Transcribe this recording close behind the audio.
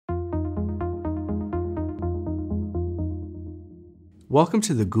Welcome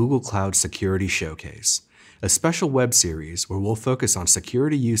to the Google Cloud Security Showcase, a special web series where we'll focus on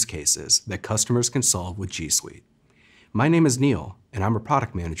security use cases that customers can solve with G Suite. My name is Neil, and I'm a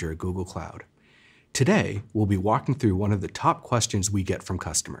product manager at Google Cloud. Today, we'll be walking through one of the top questions we get from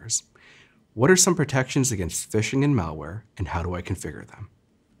customers. What are some protections against phishing and malware, and how do I configure them?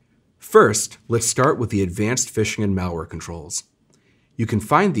 First, let's start with the advanced phishing and malware controls. You can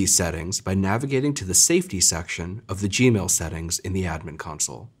find these settings by navigating to the Safety section of the Gmail settings in the Admin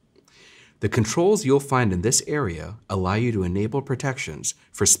console. The controls you'll find in this area allow you to enable protections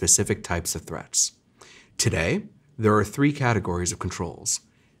for specific types of threats. Today, there are three categories of controls: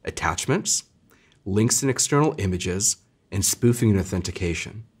 attachments, links and external images, and spoofing and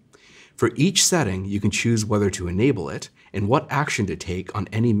authentication. For each setting, you can choose whether to enable it and what action to take on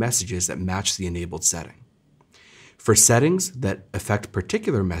any messages that match the enabled setting. For settings that affect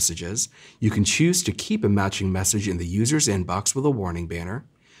particular messages, you can choose to keep a matching message in the user's inbox with a warning banner,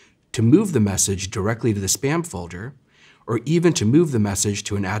 to move the message directly to the spam folder, or even to move the message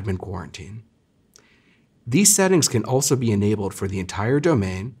to an admin quarantine. These settings can also be enabled for the entire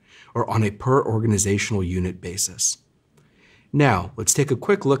domain or on a per organizational unit basis. Now, let's take a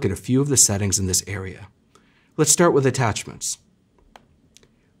quick look at a few of the settings in this area. Let's start with attachments.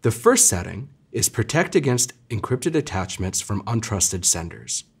 The first setting is protect against encrypted attachments from untrusted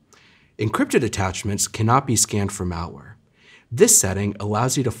senders. Encrypted attachments cannot be scanned for malware. This setting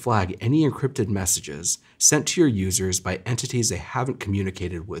allows you to flag any encrypted messages sent to your users by entities they haven't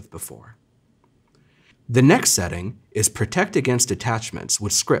communicated with before. The next setting is protect against attachments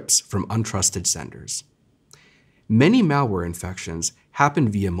with scripts from untrusted senders. Many malware infections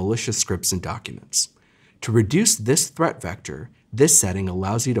happen via malicious scripts and documents. To reduce this threat vector, this setting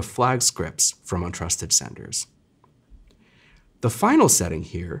allows you to flag scripts from untrusted senders. The final setting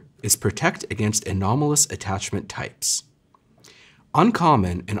here is protect against anomalous attachment types.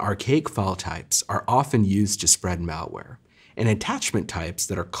 Uncommon and archaic file types are often used to spread malware, and attachment types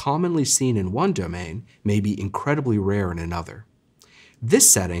that are commonly seen in one domain may be incredibly rare in another.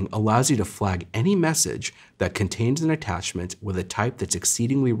 This setting allows you to flag any message that contains an attachment with a type that's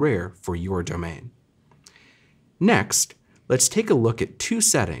exceedingly rare for your domain. Next, let's take a look at two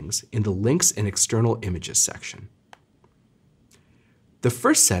settings in the Links and External Images section. The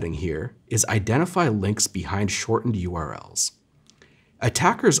first setting here is identify links behind shortened URLs.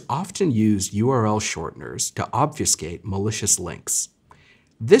 Attackers often use URL shorteners to obfuscate malicious links.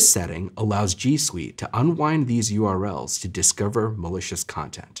 This setting allows G Suite to unwind these URLs to discover malicious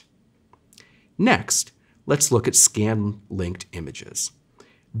content. Next, let's look at scan linked images.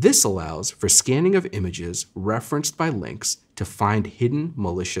 This allows for scanning of images referenced by links to find hidden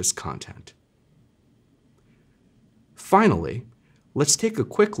malicious content. Finally, let's take a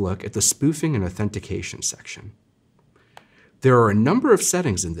quick look at the Spoofing and Authentication section. There are a number of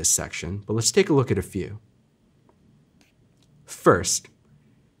settings in this section, but let's take a look at a few. First,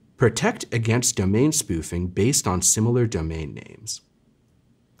 protect against domain spoofing based on similar domain names.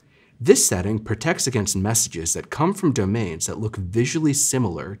 This setting protects against messages that come from domains that look visually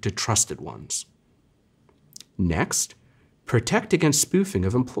similar to trusted ones. Next, protect against spoofing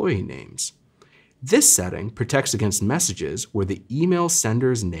of employee names. This setting protects against messages where the email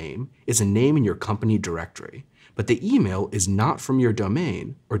sender's name is a name in your company directory, but the email is not from your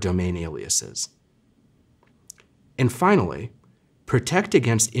domain or domain aliases. And finally, protect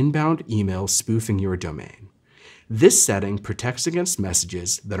against inbound email spoofing your domain. This setting protects against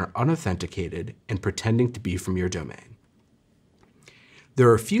messages that are unauthenticated and pretending to be from your domain. There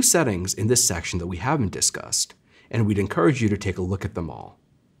are a few settings in this section that we haven't discussed, and we'd encourage you to take a look at them all.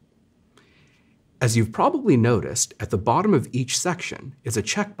 As you've probably noticed, at the bottom of each section is a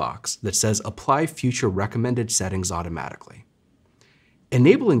checkbox that says Apply Future Recommended Settings Automatically.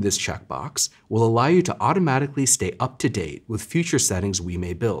 Enabling this checkbox will allow you to automatically stay up to date with future settings we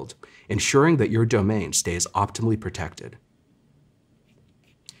may build, ensuring that your domain stays optimally protected.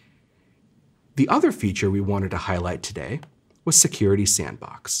 The other feature we wanted to highlight today was Security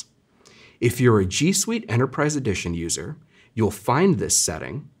Sandbox. If you're a G Suite Enterprise Edition user, you'll find this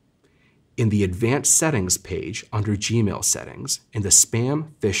setting in the Advanced Settings page under Gmail Settings in the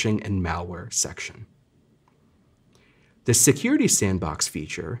Spam, Phishing, and Malware section. The Security Sandbox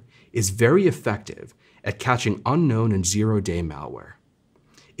feature is very effective at catching unknown and zero-day malware.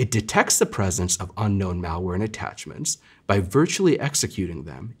 It detects the presence of unknown malware and attachments by virtually executing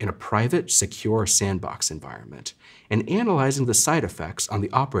them in a private, secure sandbox environment and analyzing the side effects on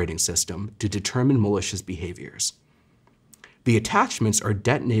the operating system to determine malicious behaviors. The attachments are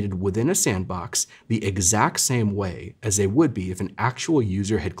detonated within a sandbox the exact same way as they would be if an actual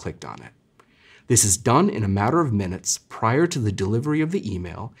user had clicked on it. This is done in a matter of minutes prior to the delivery of the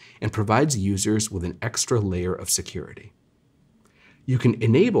email and provides users with an extra layer of security. You can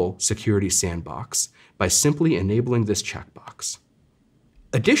enable Security Sandbox by simply enabling this checkbox.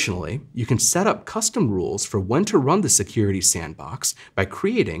 Additionally, you can set up custom rules for when to run the Security Sandbox by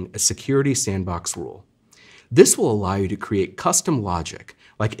creating a Security Sandbox rule. This will allow you to create custom logic,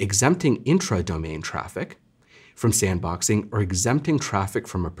 like exempting intra-domain traffic from sandboxing or exempting traffic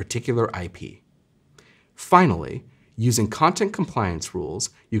from a particular IP. Finally, using content compliance rules,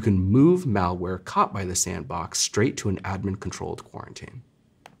 you can move malware caught by the sandbox straight to an admin-controlled quarantine.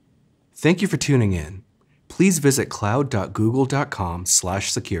 Thank you for tuning in. Please visit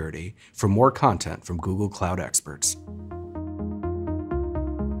cloud.google.com/security for more content from Google Cloud experts.